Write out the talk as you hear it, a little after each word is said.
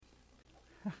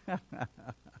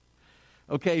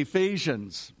Okay,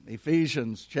 Ephesians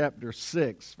chapter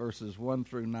 6, verses 1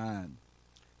 through 9.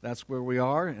 That's where we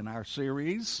are in our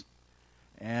series.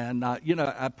 And,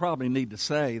 I probably need to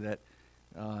say that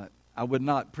I would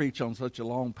not preach on such a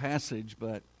long passage,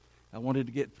 but I wanted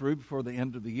to get through before the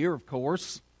end of the year, of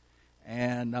course.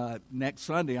 And next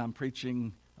Sunday I'm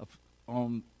preaching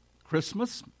on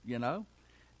Christmas,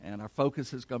 and our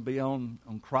focus is going to be on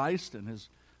Christ and His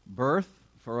birth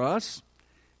for us.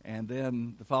 And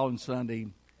then the following Sunday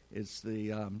is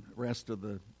the rest of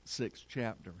the 6th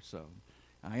chapter. So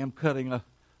I am cutting a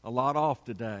lot off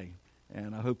today,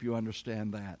 and I hope you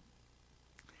understand that.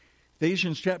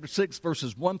 Ephesians chapter 6,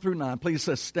 verses 1 through 9. Please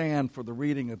stand for the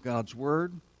reading of God's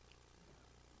Word.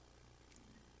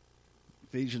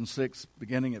 Ephesians 6,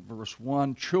 beginning at verse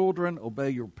 1. Children, obey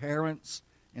your parents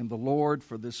in the Lord,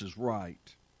 for this is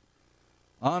right.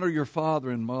 Honor your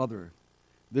father and mother.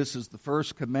 This is the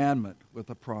first commandment with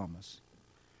a promise,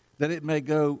 that it may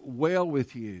go well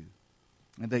with you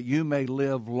and that you may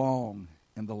live long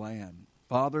in the land.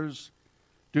 Fathers,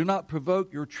 do not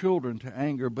provoke your children to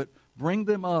anger, but bring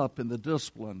them up in the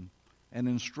discipline and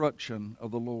instruction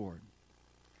of the Lord.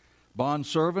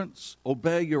 Bondservants,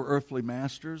 obey your earthly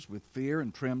masters with fear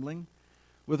and trembling,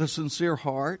 with a sincere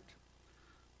heart,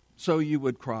 so you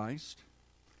would Christ,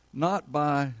 not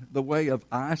by the way of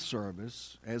eye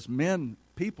service as men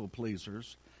people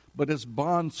pleasers, but as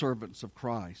bondservants of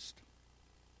Christ,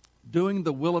 doing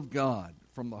the will of God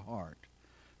from the heart,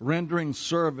 rendering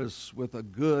service with a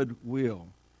good will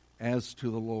as to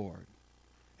the Lord,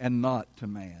 and not to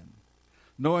man,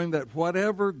 knowing that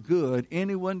whatever good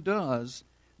anyone does,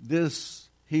 this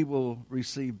he will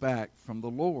receive back from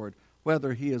the Lord,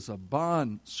 whether he is a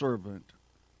bondservant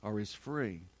or is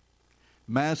free.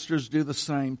 Masters, do the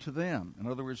same to them. In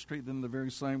other words, treat them the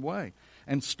very same way.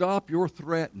 And stop your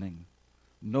threatening,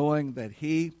 knowing that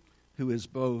he who is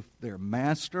both their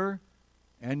master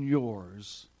and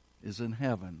yours is in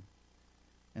heaven,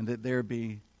 and that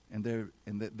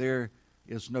there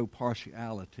is no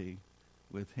partiality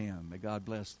with him. May God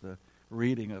bless the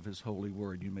reading of his holy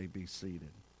word. You may be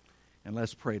seated. And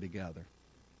let's pray together.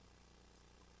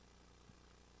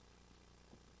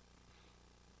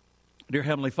 Dear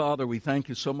Heavenly Father, we thank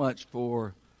you so much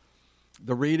for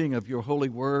the reading of your holy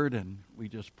word, and we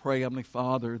just pray, Heavenly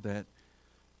Father, that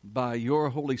by your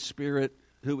Holy Spirit,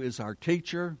 who is our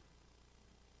teacher,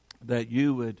 that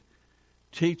you would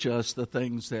teach us the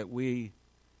things that we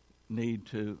need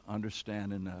to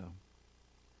understand and know.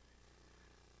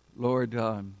 Lord,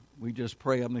 we just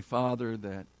pray, Heavenly Father,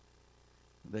 that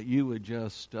you would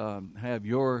just have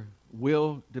your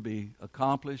will to be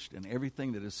accomplished in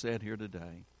everything that is said here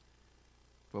today.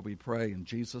 For we pray in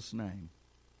Jesus' name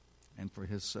and for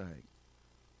his sake.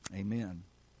 Amen.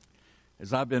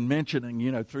 As I've been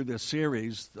mentioning, through this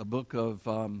series, the book of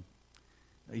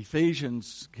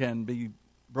Ephesians can be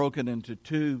broken into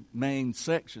two main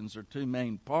sections or two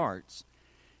main parts.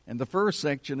 And the first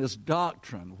section is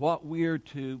doctrine, what we're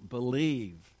to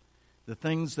believe, the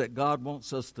things that God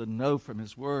wants us to know from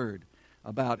his word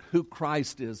about who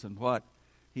Christ is and what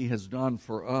he has done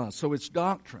for us. So it's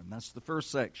doctrine. That's the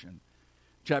first section.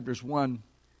 Chapters 1,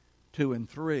 2, and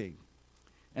 3.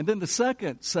 And then the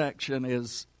second section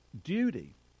is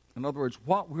duty. In other words,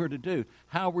 what we're to do,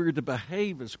 how we're to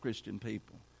behave as Christian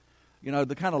people.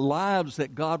 The kind of lives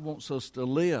that God wants us to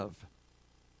live.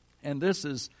 And this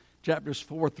is chapters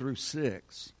 4 through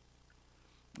 6.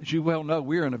 As you well know,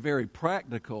 we're in a very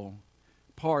practical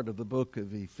part of the book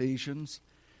of Ephesians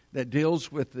that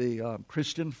deals with the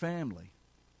Christian family.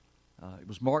 It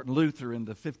was Martin Luther in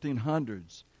the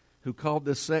 1500s who called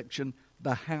this section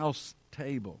the house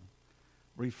table,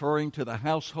 referring to the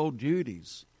household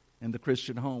duties in the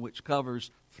Christian home, which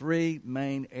covers three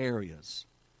main areas.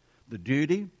 The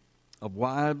duty of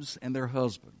wives and their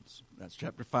husbands. That's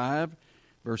chapter 5,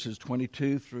 verses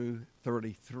 22 through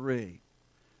 33.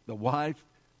 The wife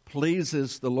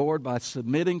pleases the Lord by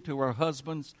submitting to her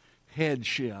husband's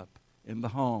headship in the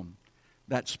home,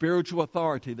 that spiritual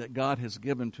authority that God has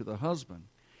given to the husband.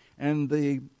 And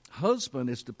the husband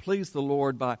is to please the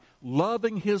Lord by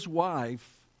loving his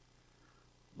wife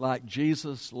like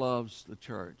Jesus loves the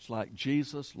church, like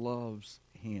Jesus loves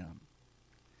him.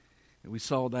 And we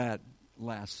saw that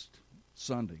last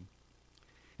Sunday.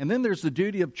 And then there's the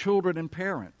duty of children and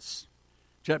parents.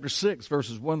 Chapter 6,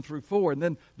 verses 1 through 4. And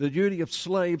then the duty of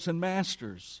slaves and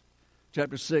masters.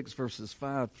 Chapter 6, verses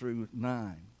 5 through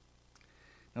 9.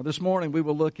 Now this morning we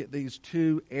will look at these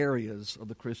two areas of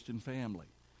the Christian family.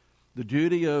 The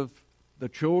duty of the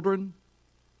children,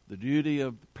 the duty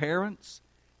of parents,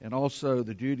 and also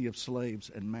the duty of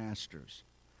slaves and masters.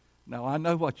 Now, I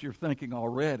know what you're thinking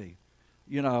already.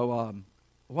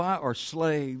 why are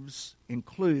slaves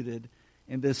included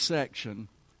in this section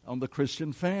on the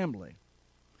Christian family?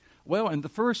 Well, in the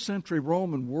first century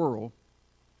Roman world,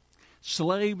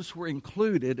 slaves were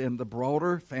included in the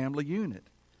broader family unit,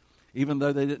 even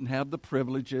though they didn't have the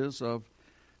privileges of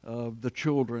the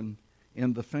children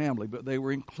in the family, but they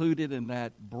were included in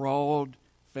that broad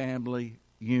family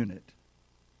unit.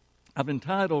 I've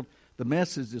entitled the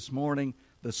message this morning,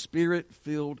 The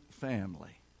Spirit-Filled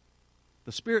Family.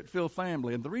 The Spirit-Filled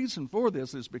Family. And the reason for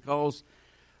this is because,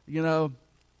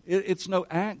 it's no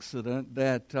accident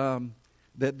that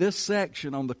this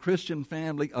section on the Christian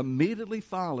family immediately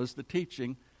follows the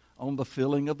teaching on the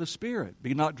filling of the Spirit.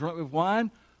 Be not drunk with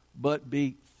wine, but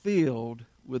be filled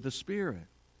with the Spirit.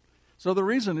 So the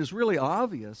reason is really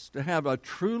obvious. To have a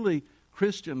truly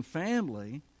Christian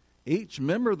family, each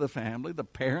member of the family, the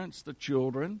parents, the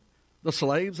children, the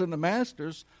slaves, and the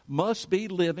masters, must be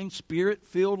living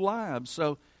Spirit-filled lives.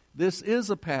 So this is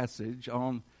a passage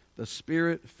on the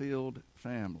Spirit-filled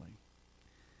family.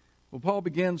 Well, Paul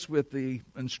begins with the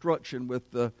instruction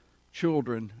with the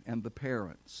children and the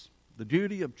parents. The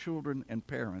duty of children and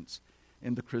parents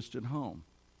in the Christian home.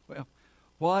 Well,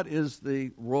 what is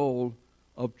the role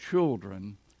of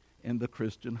children in the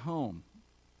Christian home?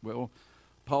 Well,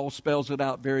 Paul spells it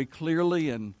out very clearly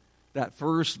in that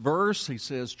first verse. He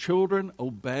says, "Children,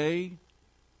 obey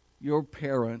your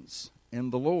parents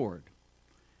in the Lord."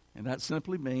 And that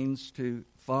simply means to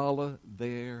follow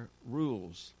their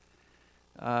rules.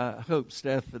 I hope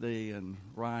Stephanie and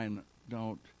Ryan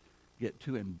don't get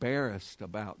too embarrassed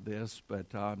about this, but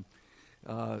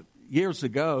years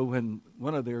ago, when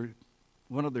one of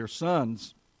their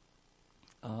sons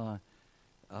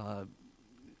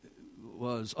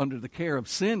was under the care of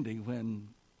Cindy when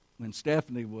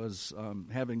Stephanie was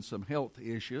having some health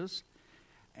issues,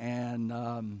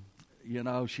 and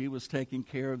she was taking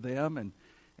care of them,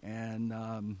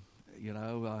 and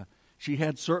she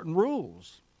had certain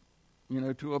rules,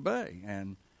 to obey,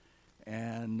 and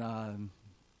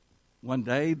one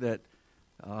day that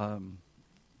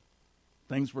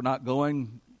things were not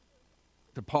going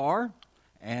to par,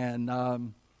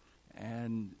 and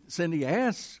Cindy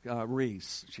asked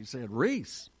Reese. She said,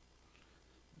 "Reese,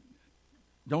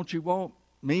 don't you want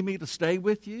Mimi to stay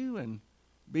with you and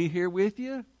be here with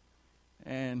you?"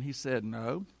 And he said,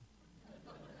 "No."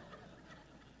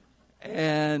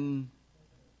 And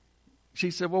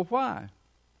she said, "Well, why?"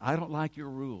 "I don't like your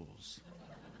rules."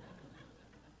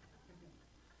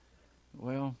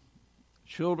 Well,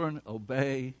 children,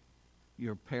 obey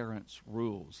your parents'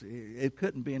 rules. It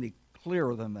couldn't be any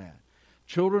clearer than that.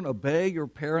 Children, obey your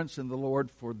parents in the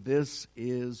Lord, for this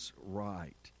is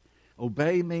right.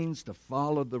 Obey means to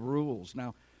follow the rules.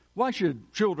 Now, why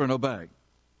should children obey?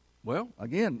 Well,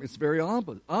 again, it's very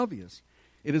obvious.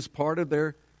 It is part of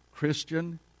their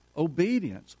Christian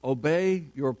obedience. Obey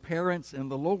your parents in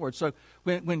the Lord. So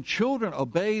when children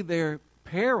obey their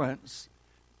parents,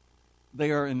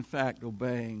 they are in fact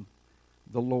obeying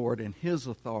the Lord and His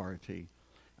authority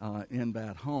in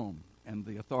that home and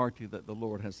the authority that the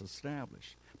Lord has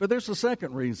established. But there's a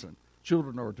second reason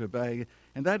children are to obey,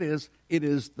 and that is, it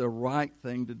is the right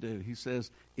thing to do. He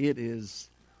says, it is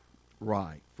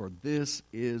right, for this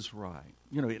is right.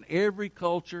 In every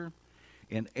culture,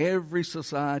 in every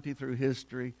society through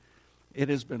history, it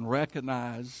has been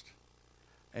recognized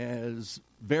as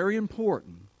very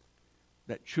important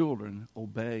that children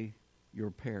obey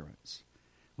your parents.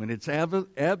 When it's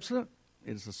absent,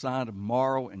 it is a sign of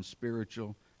moral and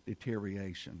spiritual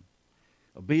deterioration.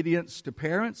 Disobedience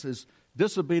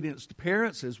to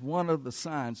parents is one of the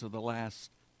signs of the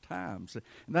last times.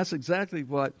 And that's exactly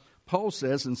what Paul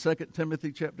says in 2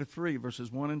 Timothy chapter 3, verses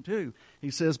 1 and 2.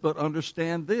 He says, "But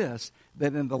understand this,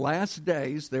 that in the last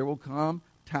days there will come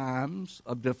times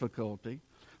of difficulty,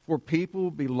 for people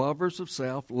will be lovers of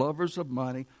self, lovers of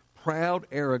money, proud,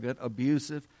 arrogant,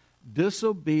 abusive,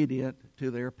 disobedient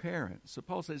to their parents." So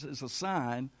Paul says it's a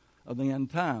sign of the end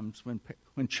times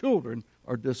when children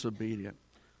are disobedient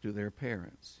to their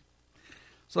parents.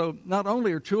 So not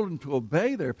only are children to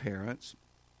obey their parents,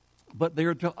 but they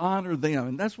are to honor them.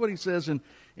 And that's what he says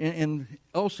in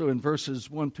also in verses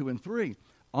 1, 2, and 3.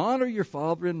 "Honor your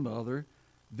father and mother.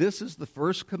 This is the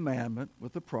first commandment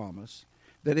with a promise,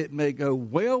 that it may go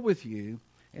well with you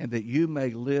and that you may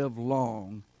live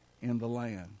long in the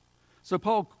land." So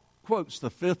Paul quotes the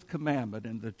fifth commandment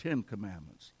in the 10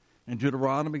 commandments in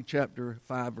Deuteronomy chapter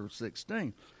 5, verse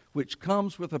 16, which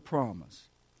comes with a promise.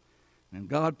 And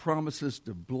God promises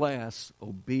to bless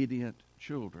obedient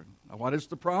children. Now, what is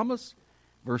the promise?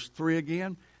 Verse 3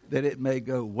 again, that it may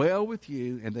go well with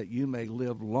you and that you may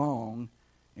live long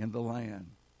in the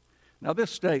land. Now,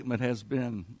 this statement has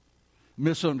been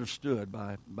misunderstood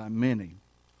by many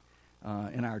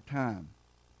in our time.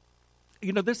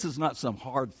 You know, this is not some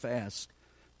hard, fast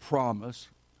promise.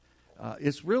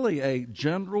 It's really a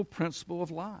general principle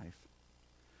of life.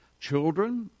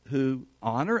 Children who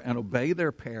honor and obey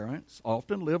their parents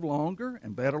often live longer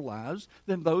and better lives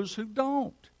than those who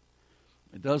don't.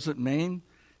 It doesn't mean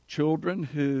children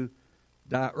who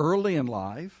die early in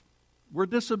life were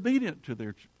disobedient to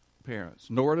their parents,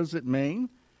 nor does it mean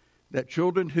that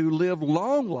children who live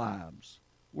long lives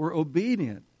were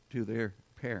obedient to their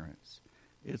parents.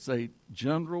 It's a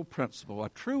general principle, a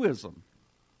truism,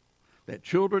 that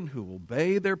children who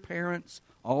obey their parents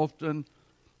often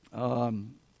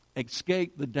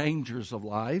escape the dangers of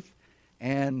life,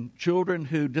 and children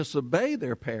who disobey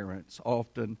their parents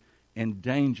often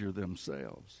endanger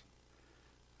themselves.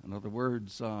 In other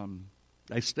words,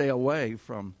 they stay away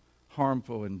from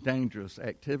harmful and dangerous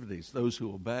activities, those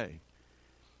who obey,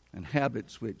 and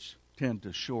habits which tend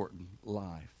to shorten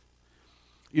life.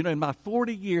 You know, in my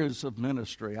 40 years of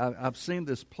ministry, I've seen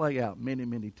this play out many,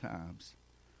 many times.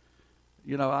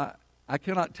 You know, I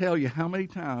cannot tell you how many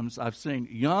times I've seen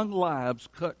young lives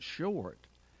cut short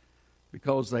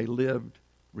because they lived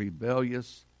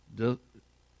rebellious,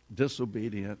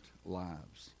 disobedient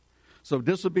lives. So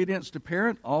disobedience to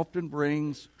parent often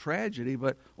brings tragedy,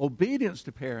 but obedience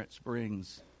to parents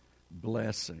brings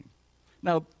blessing.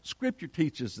 Now, Scripture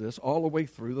teaches this all the way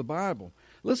through the Bible.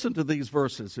 Listen to these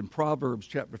verses in Proverbs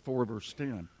chapter 4, verse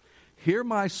 10. Hear,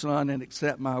 my son, and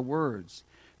accept my words,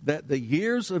 that the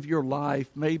years of your life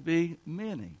may be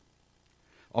many.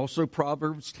 Also,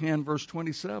 Proverbs 10, verse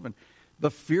 27. The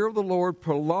fear of the Lord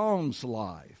prolongs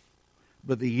life,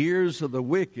 but the years of the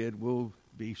wicked will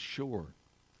be short.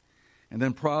 And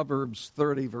then Proverbs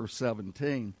 30, verse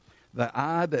 17. The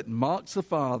eye that mocks a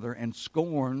father and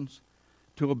scorns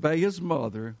to obey his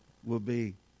mother will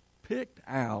be picked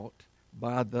out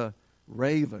by the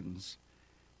ravens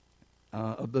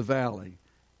of the valley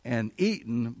and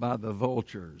eaten by the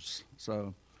vultures.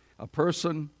 So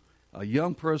a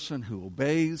young person who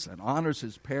obeys and honors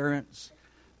his parents,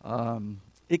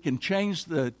 it can change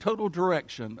the total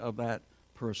direction of that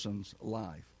person's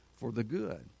life for the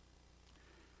good.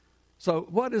 So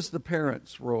what is the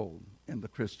parent's role in the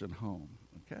Christian home?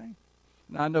 Okay?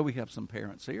 Now, I know we have some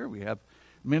parents here. We have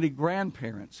many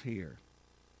grandparents here.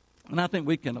 And I think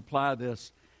we can apply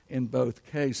this in both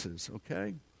cases,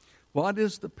 okay? What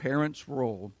is the parent's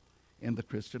role in the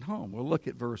Christian home? We'll look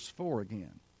at verse 4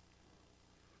 again.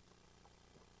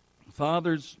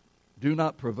 Fathers, do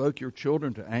not provoke your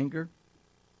children to anger,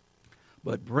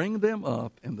 but bring them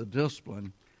up in the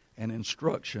discipline and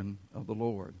instruction of the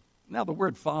Lord. Now, the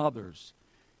word fathers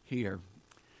here,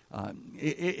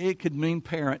 it could mean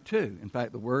parent too. In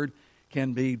fact, the word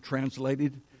can be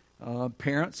translated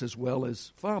parents as well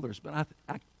as fathers. But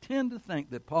I tend to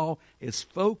think that Paul is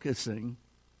focusing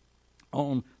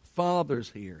on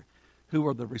fathers here, who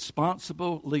are the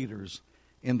responsible leaders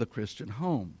in the Christian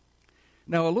home.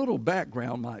 Now, a little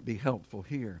background might be helpful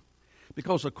here,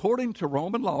 because according to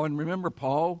Roman law, and remember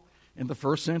Paul in the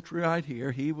first century right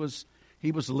here, he was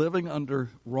living under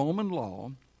Roman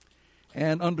law,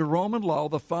 and under Roman law,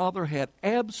 the father had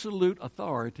absolute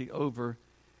authority over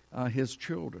his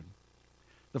children.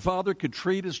 The father could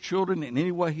treat his children in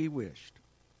any way he wished.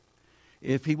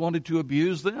 If he wanted to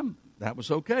abuse them, that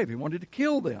was okay. If he wanted to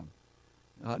kill them,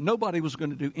 nobody was going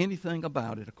to do anything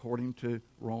about it according to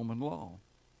Roman law.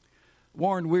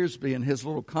 Warren Wiersbe, in his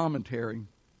little commentary,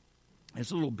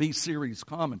 his little B-series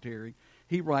commentary,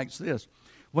 he writes this: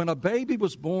 when a baby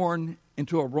was born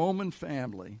into a Roman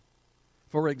family,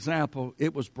 for example,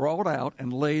 it was brought out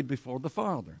and laid before the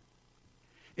father.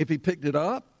 If he picked it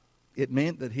up, it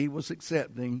meant that he was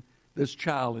accepting this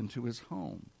child into his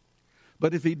home.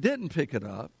 But if he didn't pick it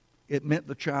up, it meant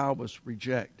the child was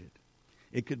rejected.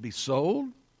 It could be sold,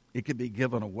 it could be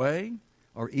given away,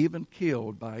 or even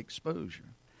killed by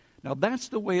exposure. Now, that's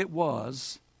the way it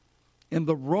was in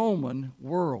the Roman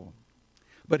world.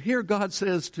 But here God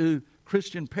says to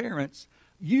Christian parents,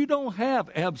 you don't have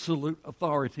absolute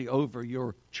authority over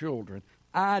your children.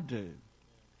 I do.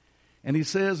 And he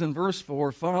says in verse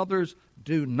 4, fathers,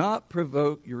 do not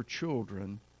provoke your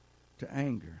children to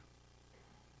anger.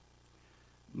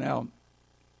 Now,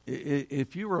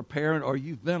 if you were a parent or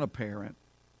you've been a parent,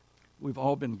 we've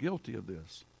all been guilty of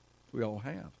this. We all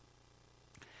have.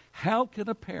 How can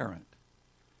a parent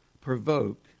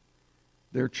provoke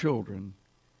their children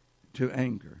to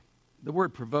anger? The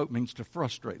word provoke means to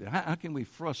frustrate them. How can we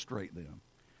frustrate them?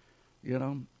 You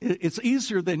know, it's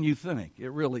easier than you think. It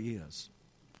really is.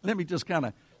 Let me just kind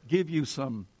of give you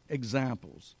some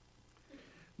examples.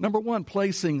 Number one,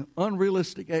 placing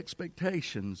unrealistic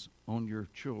expectations on your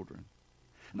children.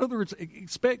 In other words,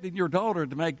 expecting your daughter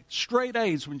to make straight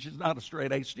A's when she's not a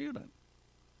straight A student,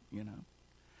 you know.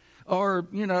 Or,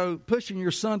 you know, pushing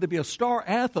your son to be a star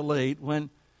athlete when,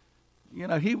 you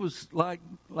know, he was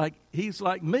he's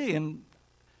like me and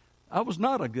I was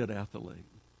not a good athlete.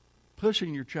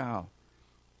 Pushing your child,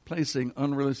 placing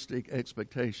unrealistic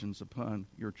expectations upon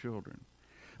your children.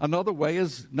 Another way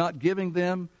is not giving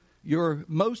them your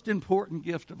most important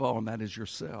gift of all, and that is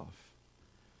yourself.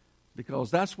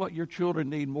 Because that's what your children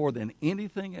need more than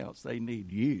anything else. They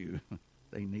need you.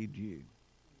 They need you.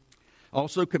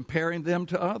 Also comparing them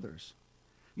to others.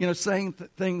 You know, saying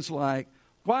things like,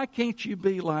 why can't you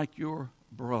be like your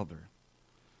brother?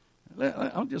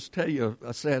 I'll just tell you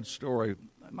a sad story.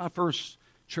 My first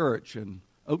church in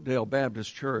Oakdale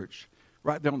Baptist Church,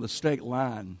 right there on the state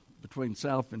line between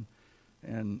South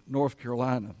and North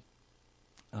Carolina,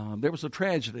 there was a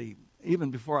tragedy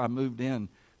even before I moved in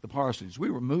the parsonage.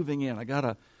 We were moving in. I got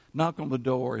a knock on the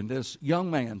door, and this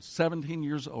young man, 17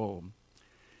 years old,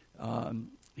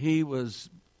 he was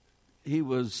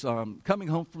coming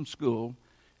home from school.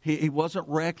 He wasn't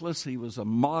reckless. He was a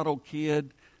model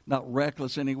kid, not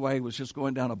reckless anyway. He was just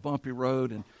going down a bumpy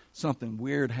road, and something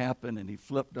weird happened, and he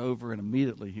flipped over, and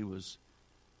immediately he was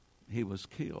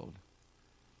killed.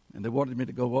 And they wanted me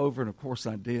to go over, and of course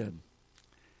I did.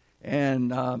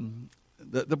 And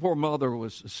the poor mother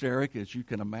was hysteric, as you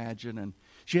can imagine, and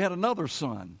she had another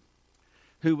son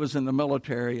who was in the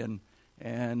military,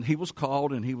 and he was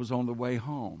called, and he was on the way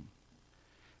home.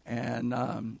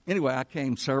 And anyway, I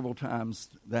came several times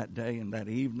that day and that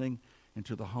evening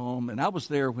into the home, and I was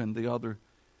there when the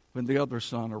other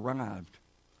son arrived.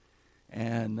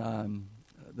 And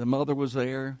the mother was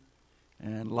there,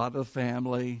 and a lot of the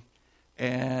family.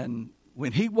 And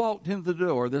when he walked in the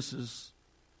door, this is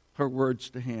her words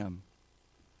to him: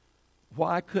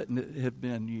 why couldn't it have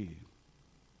been you?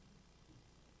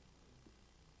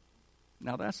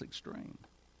 Now that's extreme,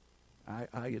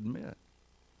 I admit.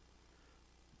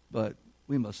 But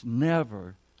we must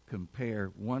never compare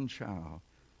one child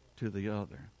to the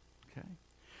other. Okay.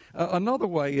 Another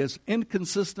way is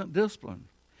inconsistent discipline.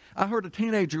 I heard a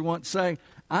teenager once say,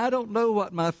 I don't know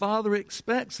what my father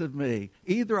expects of me.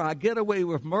 Either I get away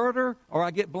with murder or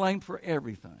I get blamed for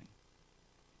everything.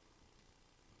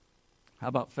 How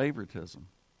about favoritism?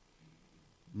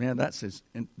 Man, that's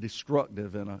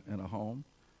destructive in a home.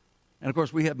 And of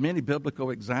course, we have many biblical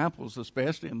examples,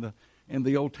 especially in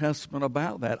the Old Testament,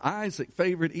 about that. Isaac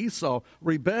favored Esau.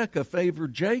 Rebekah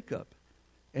favored Jacob.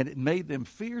 And it made them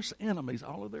fierce enemies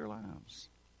all of their lives.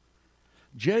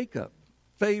 Jacob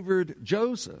favored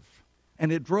Joseph,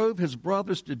 and it drove his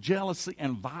brothers to jealousy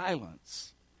and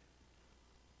violence.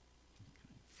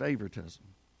 Favoritism.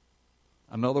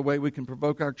 Another way we can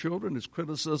provoke our children is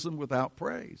criticism without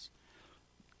praise.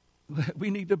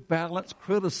 We need to balance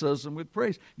criticism with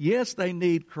praise. Yes, they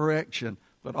need correction,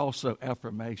 but also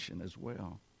affirmation as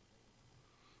well.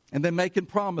 And then making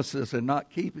promises and not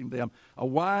keeping them. A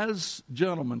wise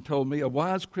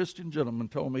Christian gentleman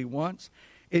told me once,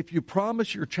 if you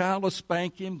promise your child a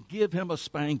spanking, give him a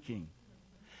spanking.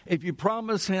 If you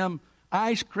promise him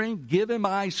ice cream, give him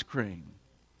ice cream.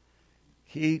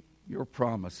 Keep your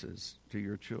promises to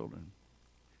your children.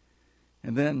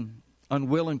 And then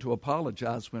unwilling to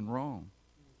apologize when wrong.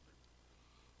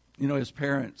 You know, as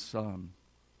parents,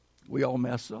 we all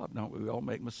mess up, don't we? We all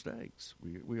make mistakes.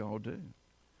 We all do.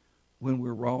 When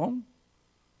we're wrong,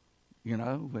 you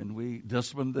know, when we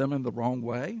discipline them in the wrong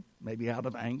way, maybe out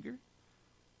of anger,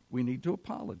 we need to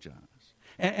apologize.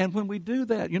 And when we do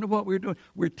that, you know what we're doing?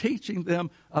 We're teaching them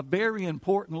a very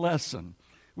important lesson.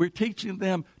 We're teaching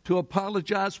them to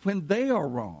apologize when they are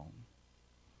wrong.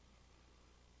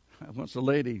 Once a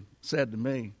lady said to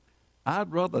me,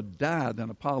 I'd rather die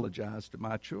than apologize to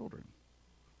my children.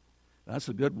 That's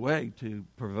a good way to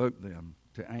provoke them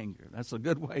to anger. That's a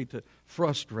good way to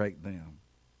frustrate them.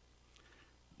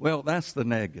 Well, that's the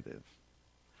negative.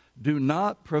 Do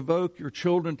not provoke your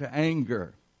children to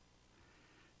anger.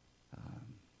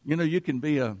 You know, you can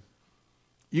be a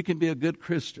good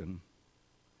Christian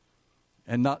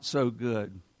and not so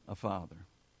good a father.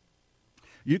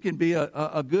 You can be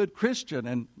a good Christian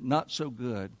and not so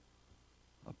good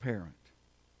a parent.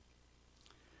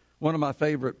 One of my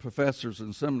favorite professors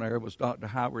in seminary was Dr.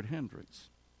 Howard Hendricks.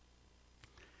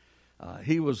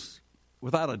 He was,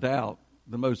 without a doubt,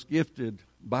 the most gifted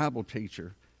Bible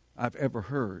teacher I've ever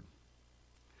heard.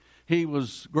 He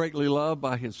was greatly loved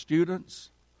by his students,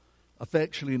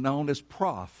 affectionately known as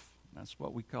Prof. That's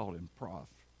what we call him, Prof.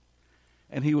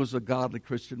 And he was a godly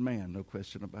Christian man, no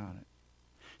question about it.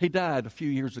 He died a few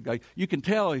years ago. You can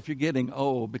tell if you're getting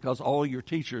old because all your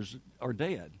teachers are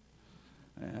dead.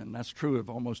 And that's true of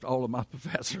almost all of my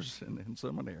professors in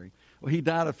seminary. Well, he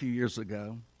died a few years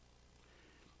ago.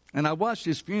 And I watched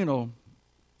his funeral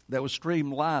that was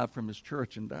streamed live from his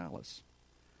church in Dallas.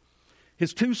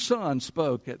 His two sons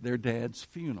spoke at their dad's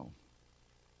funeral.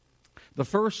 The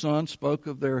first son spoke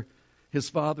of his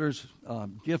father's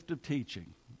gift of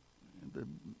teaching, the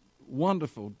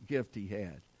wonderful gift he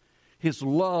had, his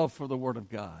love for the Word of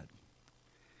God,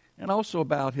 and also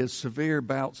about his severe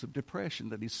bouts of depression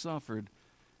that he suffered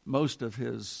most of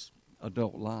his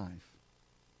adult life.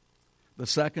 The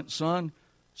second son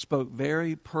spoke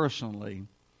very personally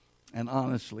and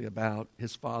honestly about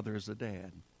his father as a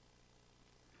dad.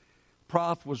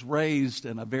 Prof was raised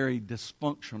in a very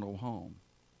dysfunctional home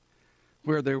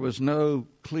where there was no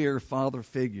clear father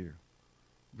figure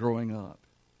growing up.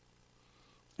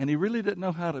 And he really didn't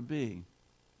know how to be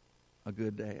a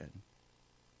good dad.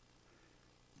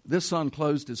 This son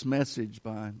closed his message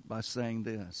by saying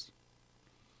this: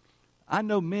 I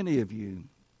know many of you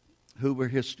who were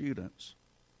his students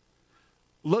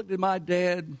looked at my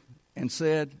dad and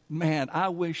said, man, I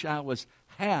wish I was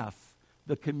half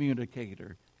the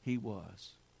communicator he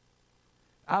was.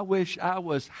 I wish I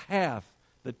was half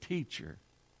the teacher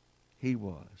he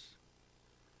was.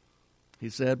 He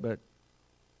said, but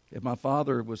if my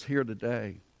father was here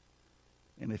today,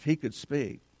 and if he could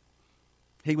speak,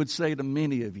 he would say to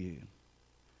many of you,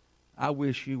 I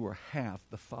wish you were half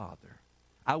the father.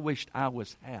 I wished I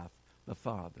was half the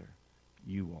father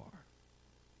you are.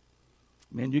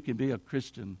 Man, you can be a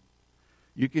Christian.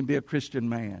 You can be a Christian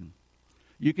man.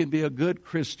 You can be a good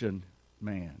Christian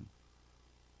man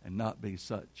and not be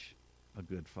such a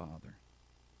good father.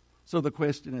 So the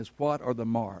question is, what are the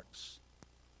marks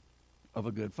of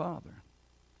a good father?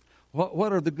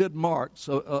 What are the good marks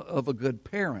of a good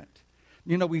parent?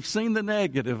 You know, we've seen the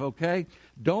negative, okay?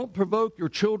 Don't provoke your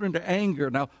children to anger.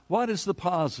 Now, what is the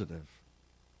positive?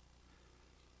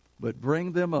 But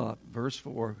bring them up, verse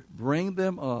 4, bring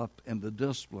them up in the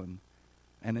discipline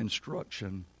and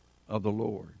instruction of the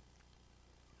Lord.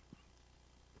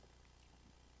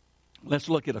 Let's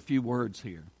look at a few words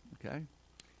here, okay?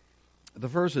 The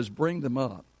first is bring them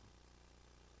up.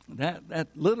 That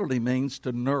literally means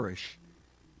to nourish,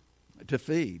 to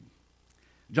feed.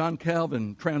 John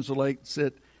Calvin translates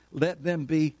it, let them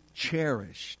be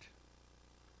cherished.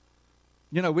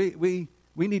 You know, we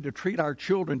need to treat our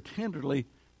children tenderly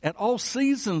at all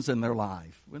seasons in their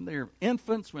life. When they're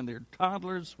infants, when they're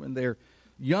toddlers, when they're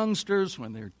youngsters,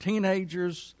 when they're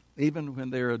teenagers, even when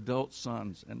they're adult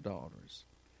sons and daughters.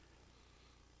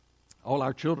 All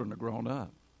our children are grown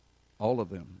up, all of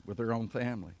them, with their own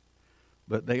family.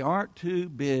 But they aren't too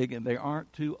big and they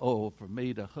aren't too old for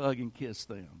me to hug and kiss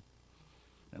them.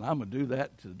 And I'm going to do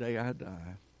that to the day I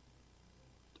die.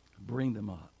 Bring them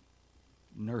up.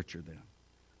 Nurture them.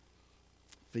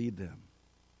 Feed them.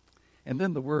 And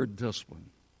then the word discipline.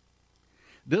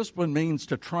 Discipline means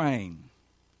to train,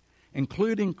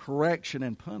 including correction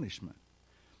and punishment.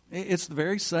 It's the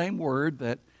very same word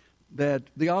that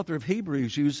the author of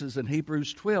Hebrews uses in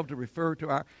Hebrews 12 to refer to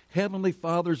our Heavenly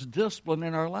Father's discipline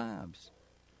in our lives.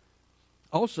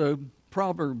 Also,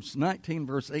 Proverbs 19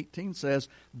 verse 18 says,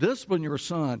 discipline your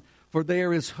son, for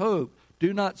there is hope.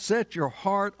 Do not set your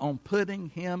heart on putting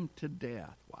him to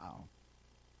death. Wow.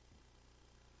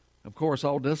 Of course,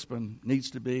 all discipline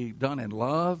needs to be done in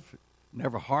love,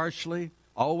 never harshly,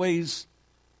 always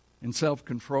in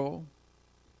self-control.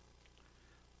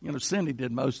 You know, Cindy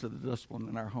did most of the discipline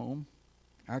in our home.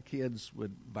 Our kids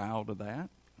would vow to that,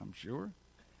 I'm sure.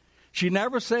 She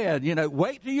never said, you know,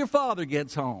 wait till your father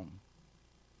gets home.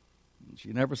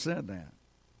 She never said that.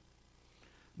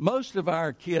 Most of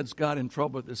our kids got in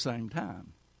trouble at the same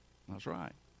time. That's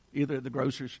right. Either at the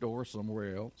grocery store or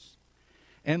somewhere else.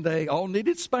 And they all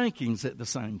needed spankings at the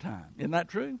same time. Isn't that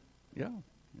true? Yeah,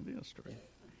 it is true.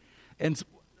 And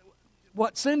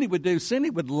what Cindy would do, Cindy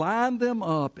would line them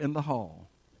up in the hall.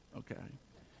 Okay.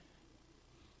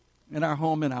 In our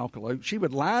home in Alcalo, she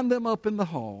would line them up in the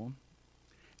hall,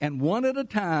 and one at a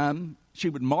time, she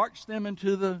would march them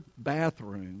into the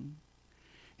bathroom,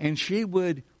 and she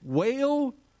would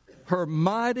wail her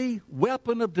mighty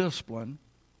weapon of discipline,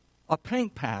 a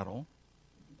pink paddle,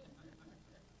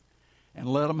 and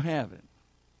let them have it.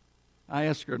 I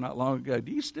asked her not long ago,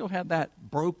 do you still have that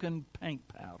broken pink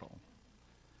paddle?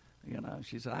 You know,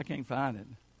 she said, I can't find it.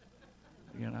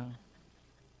 You know.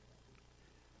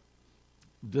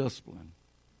 Discipline,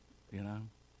 you know.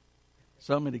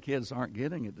 So many kids aren't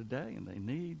getting it today, and they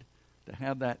need to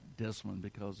have that discipline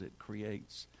because it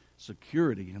creates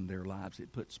security in their lives.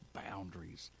 It puts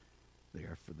boundaries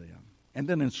there for them. And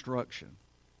then instruction.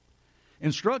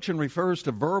 Instruction refers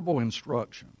to verbal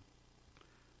instruction.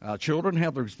 Children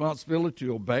have the responsibility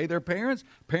to obey their parents.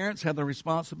 Parents have the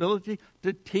responsibility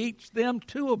to teach them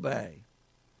to obey.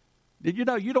 Did you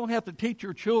know you don't have to teach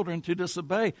your children to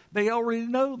disobey? They already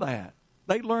know that.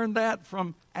 They learned that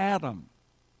from Adam.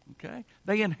 Okay?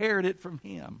 They inherit it from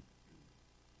him.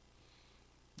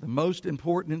 The most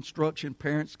important instruction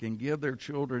parents can give their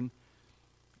children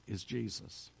is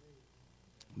Jesus.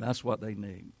 That's what they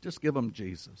need. Just give them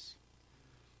Jesus.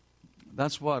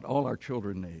 That's what all our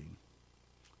children need.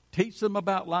 Teach them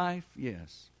about life,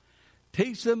 yes.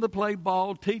 Teach them to play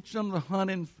ball. Teach them to hunt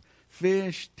and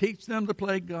fish. Teach them to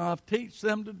play golf. Teach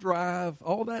them to drive.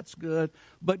 All that's good.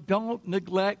 But don't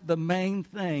neglect the main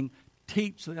thing.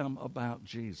 Teach them about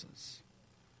Jesus.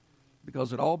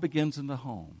 Because it all begins in the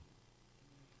home.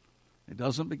 It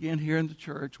doesn't begin here in the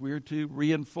church. We're to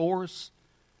reinforce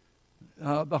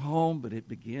the home, but it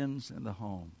begins in the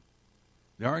home.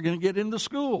 They aren't going to get into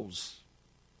schools.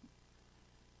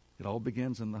 It all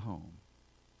begins in the home.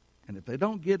 And if they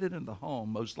don't get it in the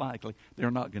home, most likely, they're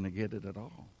not going to get it at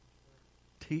all.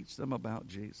 Teach them about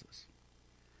Jesus.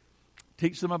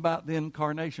 Teach them about the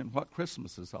incarnation, what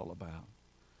Christmas is all about.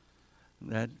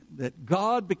 That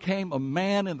God became a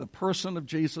man in the person of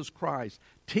Jesus Christ.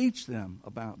 Teach them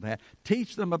about that.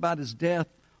 Teach them about his death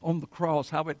on the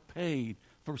cross, how it paid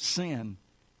for sin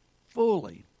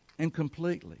fully and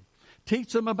completely.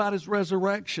 Teach them about his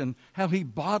resurrection, how he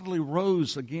bodily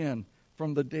rose again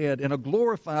from the dead in a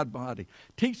glorified body.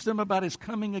 Teach them about his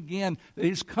coming again, that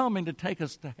he's coming to take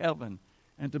us to heaven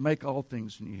and to make all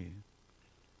things new.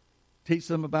 Teach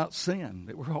them about sin,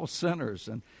 that we're all sinners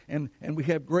and we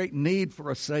have great need for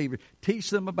a Savior.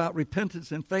 Teach them about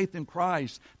repentance and faith in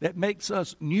Christ that makes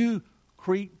us new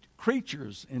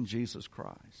creatures in Jesus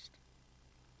Christ.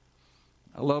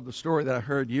 I love the story that I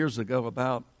heard years ago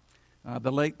about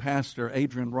the late pastor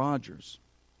Adrian Rogers.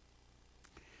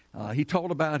 He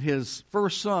told about his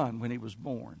first son when he was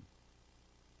born.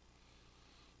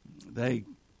 They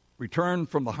returned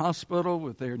from the hospital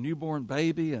with their newborn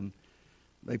baby, and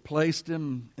they placed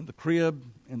him in the crib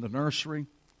in the nursery.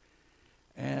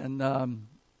 And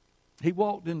he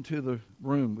walked into the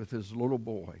room with his little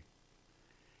boy,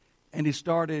 and he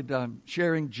started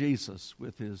sharing Jesus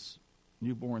with his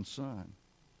newborn son.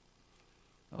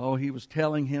 Oh, he was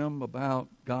telling him about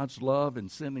God's love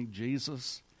and sending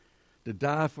Jesus to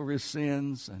die for his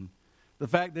sins, and the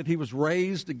fact that he was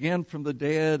raised again from the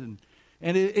dead, and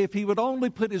if he would only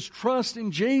put his trust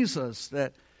in Jesus,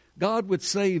 that God would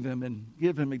save him and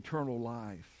give him eternal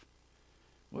life.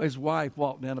 Well, his wife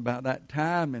walked in about that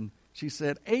time, and she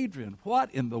said, "Adrian,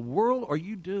 what in the world are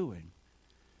you doing?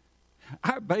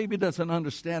 Our baby doesn't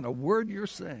understand a word you're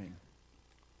saying."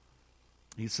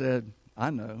 He said, "I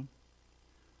know.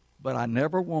 But I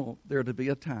never want there to be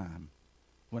a time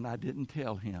when I didn't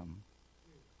tell him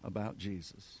about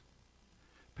Jesus."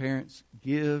 Parents,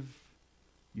 give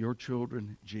your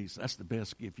children Jesus. That's the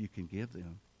best gift you can give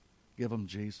them. Give them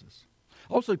Jesus.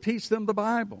 Also, teach them the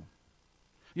Bible.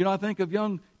 You know, I think of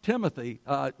young Timothy.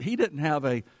 He didn't have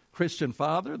a Christian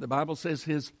father. The Bible says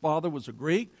his father was a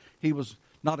Greek. He was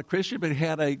not a Christian, but he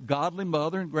had a godly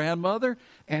mother and grandmother,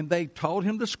 and they taught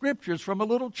him the Scriptures from a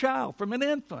little child, from an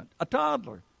infant, a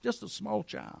toddler. Just a small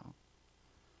child.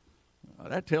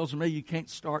 That tells me you can't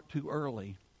start too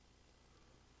early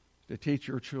to teach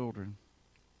your children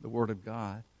the Word of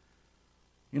God.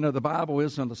 You know, the Bible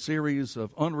isn't a series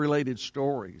of unrelated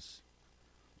stories.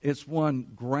 It's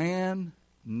one grand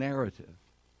narrative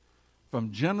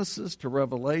from Genesis to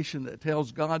Revelation that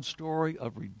tells God's story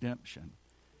of redemption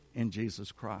in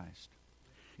Jesus Christ.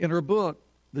 In her book,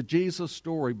 the Jesus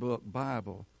Storybook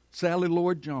Bible, Sally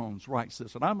Lloyd Jones writes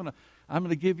this, and I'm going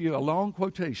to give you a long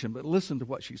quotation, but listen to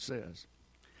what she says.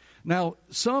 Now,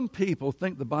 some people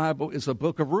think the Bible is a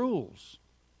book of rules,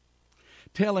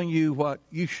 telling you what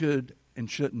you should and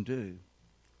shouldn't do.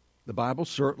 The Bible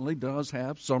certainly does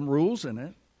have some rules in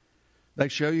it. They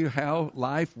show you how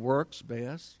life works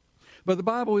best. But the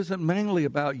Bible isn't mainly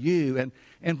about you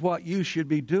and what you should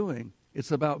be doing.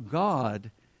 It's about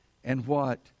God and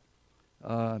what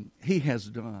He has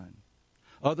done.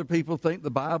 Other people think the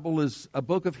Bible is a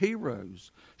book of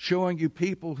heroes, showing you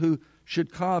people who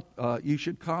you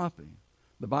should copy.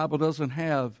 The Bible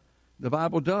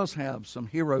does have some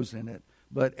heroes in it,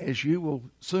 but as you will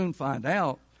soon find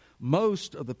out,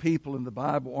 most of the people in the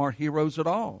Bible aren't heroes at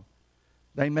all.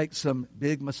 They make some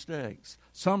big mistakes,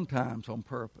 sometimes on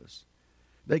purpose.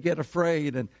 They get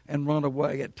afraid and run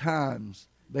away. At times,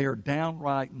 they are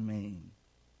downright mean.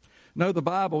 No, the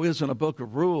Bible isn't a book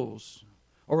of rules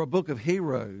or a book of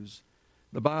heroes.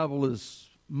 The Bible is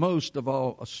most of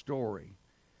all a story.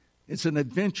 It's an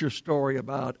adventure story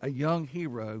about a young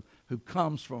hero who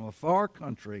comes from a far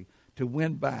country to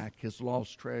win back his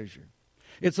lost treasure.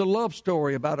 It's a love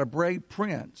story about a brave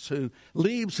prince who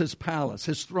leaves his palace,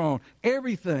 his throne,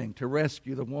 everything to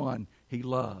rescue the one he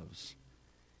loves.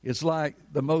 It's like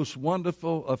the most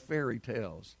wonderful of fairy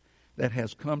tales that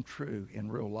has come true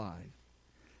in real life.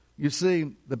 You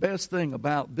see, the best thing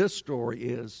about this story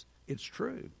is it's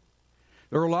true.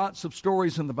 There are lots of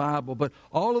stories in the Bible, but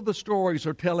all of the stories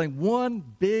are telling one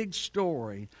big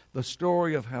story, the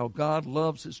story of how God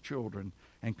loves his children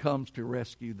and comes to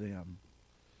rescue them.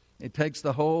 It takes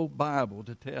the whole Bible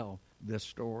to tell this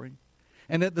story.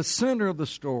 And at the center of the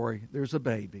story, there's a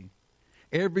baby.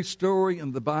 Every story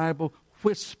in the Bible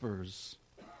whispers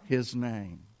his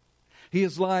name. He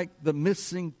is like the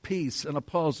missing piece in a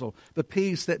puzzle, the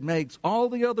piece that makes all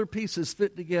the other pieces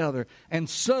fit together, and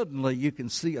suddenly you can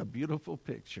see a beautiful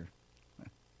picture.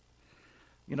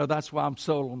 You know, that's why I'm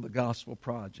sold on the Gospel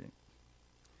Project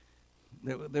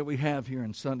that we have here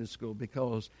in Sunday school,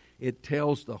 because it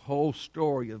tells the whole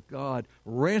story of God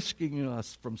rescuing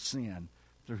us from sin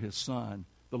through his Son,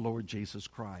 the Lord Jesus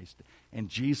Christ. And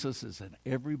Jesus is in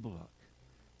every book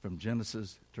from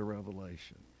Genesis to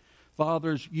Revelation.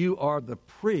 Fathers, you are the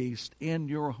priest in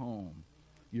your home.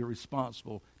 You're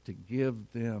responsible to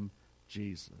give them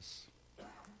Jesus.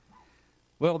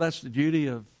 Well, that's the duty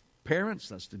of parents.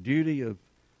 That's the duty of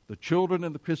the children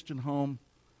in the Christian home.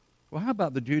 Well, how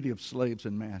about the duty of slaves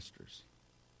and masters?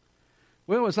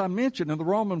 Well, as I mentioned, in the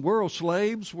Roman world,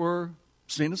 slaves were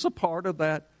seen as a part of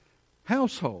that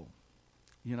household.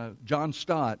 You know, John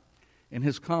Stott, in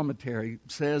his commentary,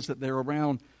 says that there are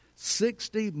around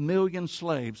 60 million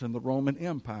slaves in the Roman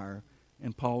Empire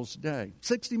in Paul's day.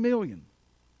 60 million.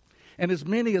 And as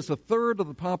many as a third of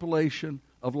the population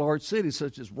of large cities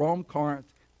such as Rome,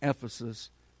 Corinth,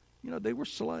 Ephesus, you know, they were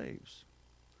slaves.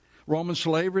 Roman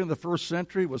slavery in the first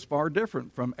century was far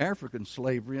different from African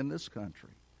slavery in this country.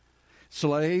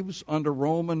 Slaves under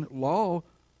Roman law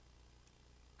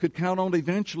could count on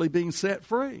eventually being set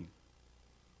free.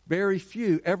 Very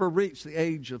few ever reached the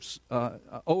age of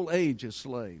old age as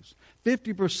slaves.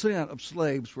 50% of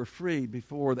slaves were freed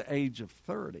before the age of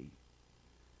 30.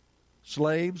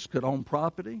 Slaves could own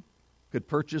property, could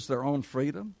purchase their own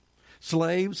freedom.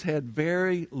 Slaves had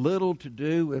very little to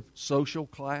do with social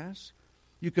class.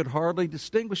 You could hardly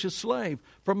distinguish a slave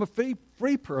from a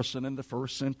free person in the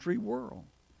first century world.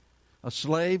 A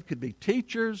slave could be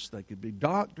teachers, they could be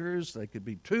doctors, they could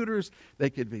be tutors,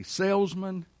 they could be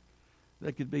salesmen,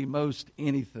 they could be most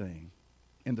anything.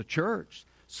 In the church,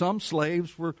 some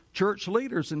slaves were church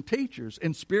leaders and teachers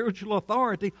and spiritual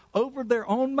authority over their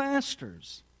own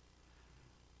masters.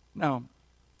 Now,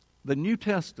 the New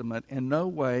Testament in no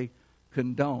way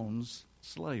condones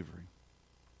slavery.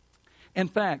 In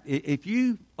fact, if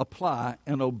you apply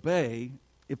and obey,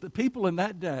 if the people in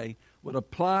that day would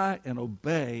apply and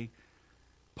obey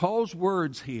Paul's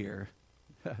words here,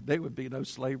 there would be no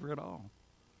slavery at all.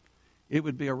 It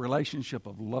would be a relationship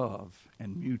of love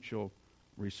and mutual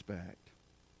respect.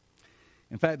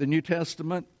 In fact, the New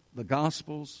Testament, the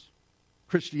Gospels,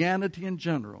 Christianity in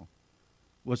general,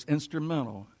 was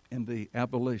instrumental in the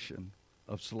abolition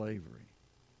of slavery.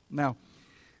 Now,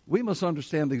 we must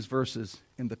understand these verses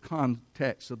in the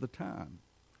context of the time.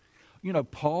 You know,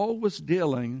 Paul was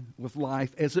dealing with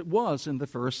life as it was in the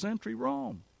first century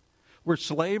Rome, where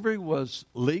slavery was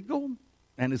legal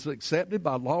and is accepted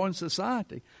by law and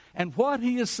society. And what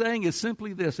he is saying is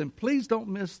simply this, and please don't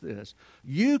miss this.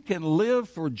 You can live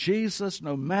for Jesus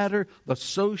no matter the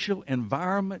social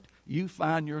environment you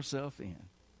find yourself in.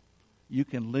 You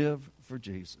can live for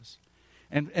Jesus.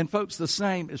 And folks, the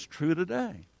same is true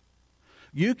today.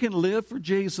 You can live for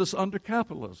Jesus under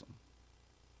capitalism.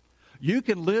 You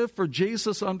can live for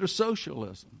Jesus under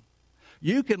socialism.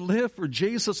 You can live for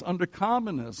Jesus under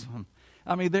communism.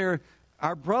 I mean, they're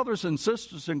our brothers and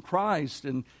sisters in Christ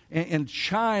in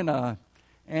China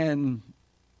and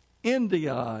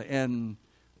India and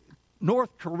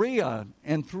North Korea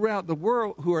and throughout the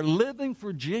world who are living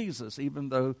for Jesus even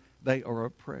though they are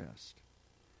oppressed.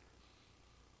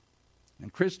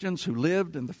 And Christians who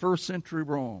lived in the first century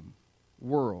Rome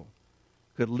world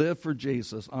could live for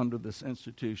Jesus under this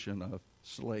institution of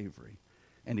slavery.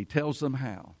 And he tells them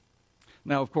how.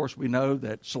 Now, of course, we know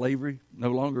that slavery no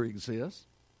longer exists.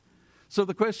 So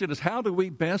the question is, how do we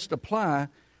best apply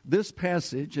this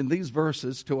passage and these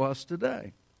verses to us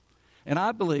today? And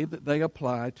I believe that they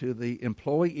apply to the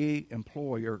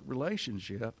employee-employer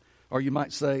relationship, or you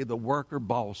might say the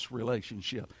worker-boss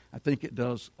relationship. I think it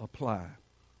does apply.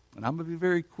 And I'm going to be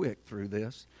very quick through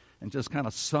this and just kind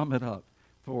of sum it up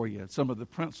for you, some of the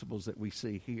principles that we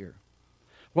see here.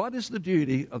 What is the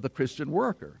duty of the Christian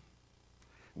worker?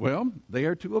 Well, they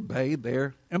are to obey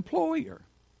their employer.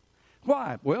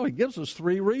 Why? Well, he gives us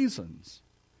 3 reasons.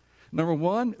 Number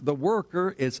 1, the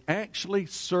worker is actually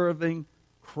serving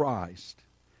Christ.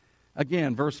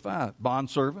 Again, verse 5,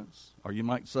 bondservants, or you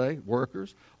might say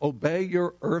workers, obey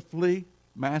your earthly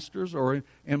masters or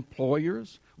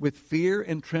employers with fear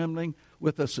and trembling,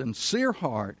 with a sincere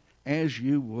heart, as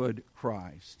you would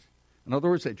Christ. In other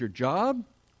words, at your job,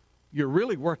 you're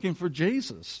really working for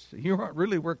Jesus. You aren't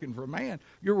really working for man.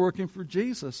 You're working for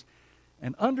Jesus.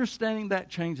 And understanding that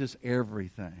changes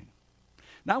everything.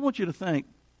 Now, I want you to think,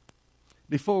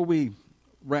 before we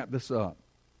wrap this up,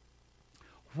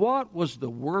 what was the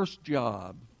worst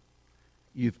job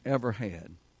you've ever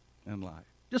had in life?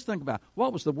 Just think about it.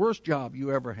 What was the worst job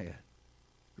you ever had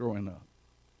growing up?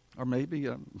 Or maybe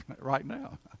right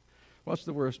now. What's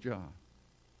the worst job?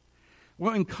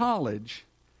 Well, in college,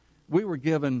 we were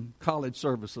given college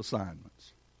service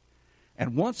assignments.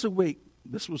 And once a week,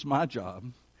 this was my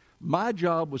job. My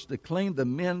job was to clean the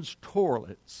men's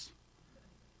toilets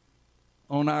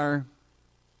on our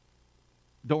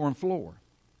dorm floor,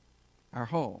 our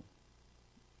hall.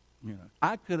 You know,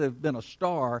 I could have been a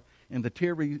star in the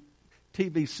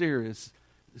TV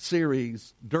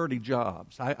series Dirty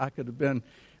Jobs. I could have been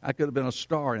a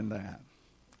star in that.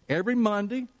 Every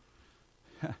Monday,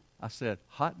 I said,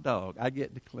 hot dog, I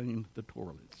get to clean the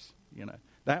toilets. You know,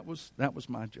 that was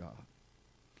my job.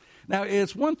 Now,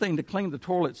 it's one thing to clean the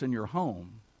toilets in your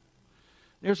home.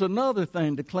 There's another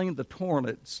thing to clean the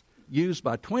toilets used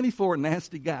by 24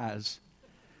 nasty guys.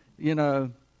 You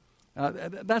know,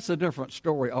 that's a different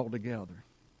story altogether.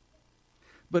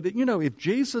 But, you know, if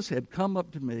Jesus had come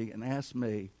up to me and asked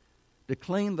me to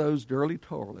clean those dirty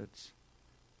toilets,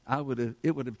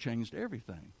 it would have changed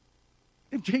everything.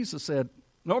 If Jesus said,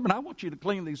 Norman, I want you to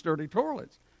clean these dirty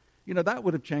toilets, you know, that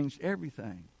would have changed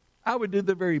everything. I would do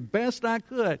the very best I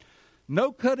could.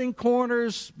 No cutting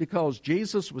corners, because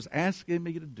Jesus was asking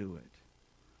me to do it.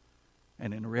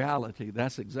 And in reality,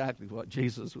 that's exactly what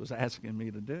Jesus was asking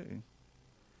me to do.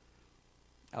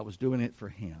 I was doing it for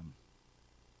him.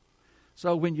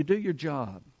 So when you do your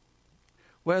job,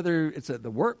 whether it's at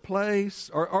the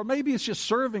workplace or maybe it's just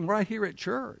serving right here at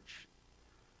church,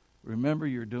 remember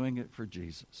you're doing it for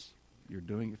Jesus. You're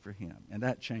doing it for him. And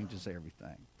that changes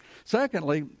everything.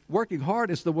 Secondly, working hard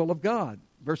is the will of God.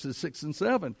 Verses 6 and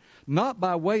 7. Not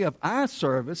by way of eye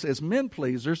service as men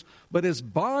pleasers, but as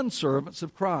bondservants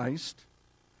of Christ,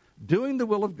 doing the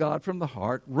will of God from the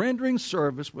heart, rendering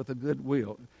service with a good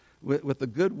will, with a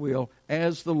good will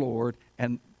as the Lord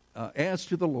and as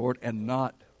to the Lord and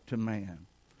not to man.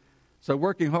 So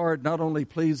working hard not only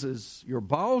pleases your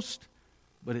boss,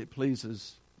 but it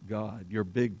pleases God, your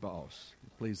big boss.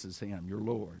 It pleases him, your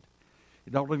Lord.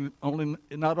 It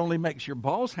not only makes your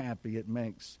boss happy, it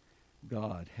makes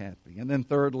God happy. And then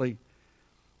thirdly,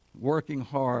 working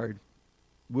hard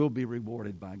will be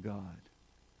rewarded by God.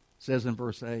 It says in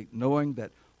verse 8, knowing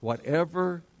that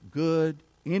whatever good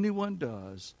anyone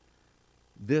does,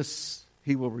 this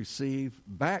he will receive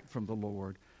back from the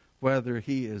Lord, whether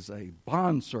he is a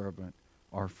bondservant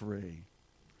or free.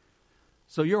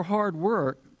 So your hard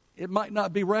work, it might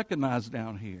not be recognized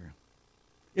down here.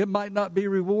 It might not be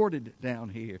rewarded down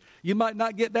here. You might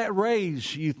not get that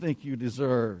raise you think you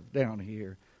deserve down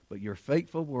here, but your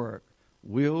faithful work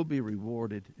will be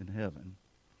rewarded in heaven.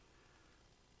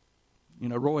 You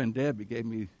know, Roy and Debbie gave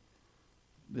me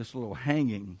this little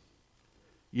hanging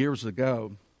years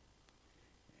ago,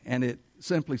 and it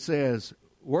simply says,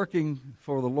 working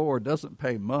for the Lord doesn't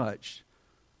pay much,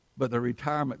 but the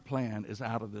retirement plan is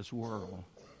out of this world.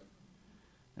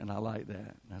 And I like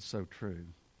that. That's so true.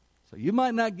 So you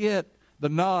might not get the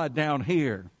nod down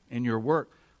here in your work,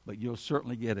 but you'll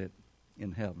certainly get it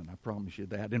in heaven. I promise you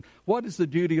that. And what is the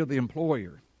duty of the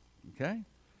employer? Okay?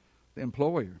 The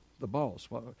employer, the boss.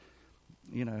 Well,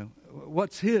 you know,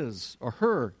 what's his or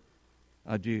her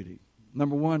duty?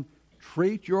 Number one,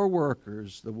 treat your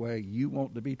workers the way you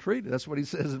want to be treated. That's what he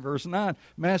says in verse 9.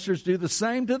 Masters, do the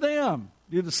same to them.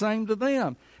 Do the same to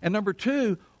them. And number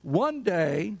two, one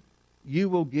day you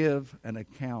will give an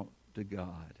account to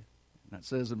God. That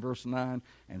says in verse 9,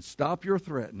 and stop your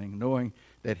threatening, knowing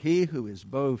that he who is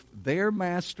both their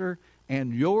master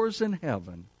and yours in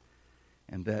heaven,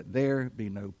 and that there be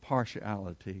no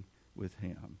partiality with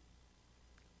him.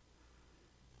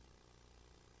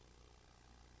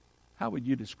 How would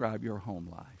you describe your home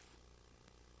life?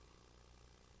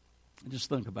 Just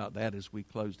think about that as we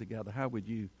close together. How would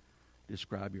you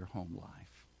describe your home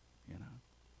life? You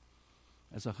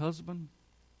know, as a husband,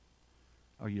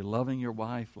 are you loving your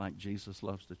wife like Jesus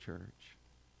loves the church?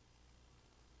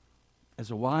 As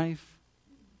a wife,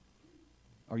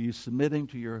 are you submitting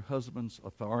to your husband's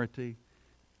authority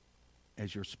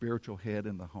as your spiritual head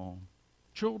in the home?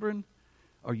 Children,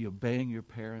 are you obeying your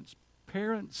parents?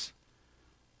 Parents,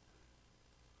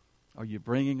 are you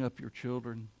bringing up your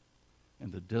children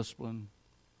in the discipline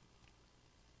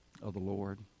of the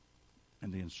Lord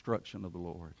and the instruction of the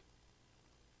Lord?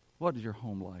 What does your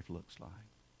home life looks like?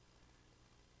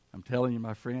 I'm telling you,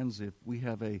 my friends, if we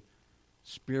have a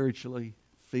spiritually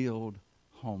filled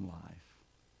home life,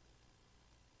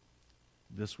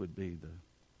 this would be the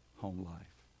home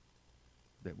life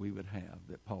that we would have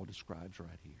that Paul describes right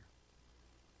here.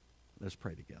 Let's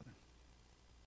pray together.